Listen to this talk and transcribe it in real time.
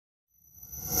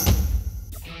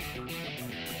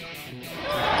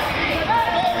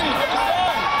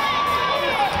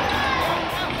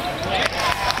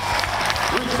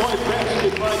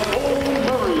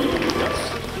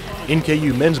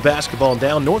NKU men's basketball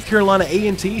down North Carolina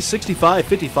A&T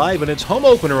 65-55 in its home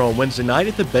opener on Wednesday night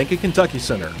at the Bank of Kentucky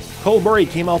Center. Cole Murray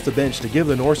came off the bench to give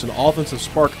the Norse an offensive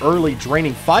spark early,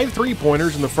 draining 5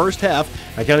 3-pointers in the first half,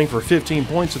 accounting for 15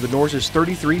 points of the Norse's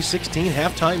 33-16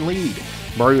 halftime lead.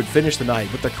 Murray would finish the night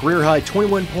with a career-high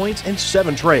 21 points and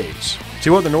 7 trades.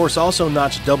 2 other Norse also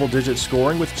notched double-digit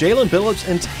scoring, with Jalen Billups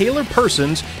and Taylor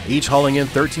Persons each hauling in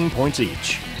 13 points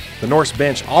each. The Norse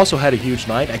bench also had a huge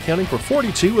night, accounting for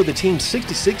 42 of the team's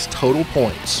 66 total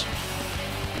points.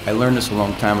 I learned this a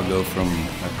long time ago from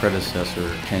my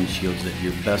predecessor, Ken Shields, that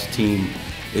your best team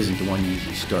isn't the one you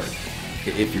usually start.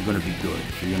 If you're going to be good,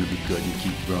 if you're going to be good, you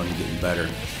keep growing and getting better.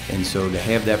 And so to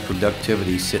have that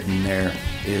productivity sitting there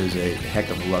is a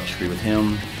heck of a luxury. With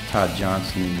him, Todd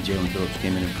Johnson and Jalen Billups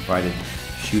came in and provided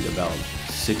shoot about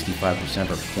 65%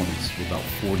 of our points, about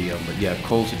 40 of them. But yeah,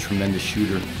 Cole's a tremendous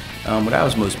shooter. What I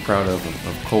was most proud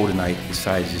of Cole tonight,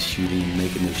 besides his shooting and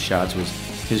making those shots, was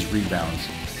his rebounds.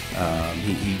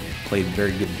 He played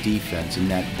very good defense, and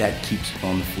that keeps him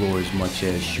on the floor as much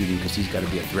as shooting, because he's got to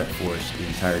be a threat for us the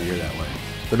entire year that way.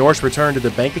 The Norse return to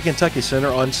the Bank of Kentucky Center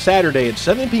on Saturday at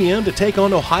 7 p.m. to take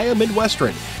on Ohio Midwestern.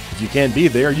 If you can't be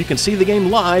there, you can see the game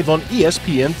live on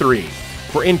ESPN3.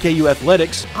 For NKU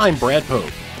Athletics, I'm Brad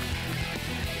Pope.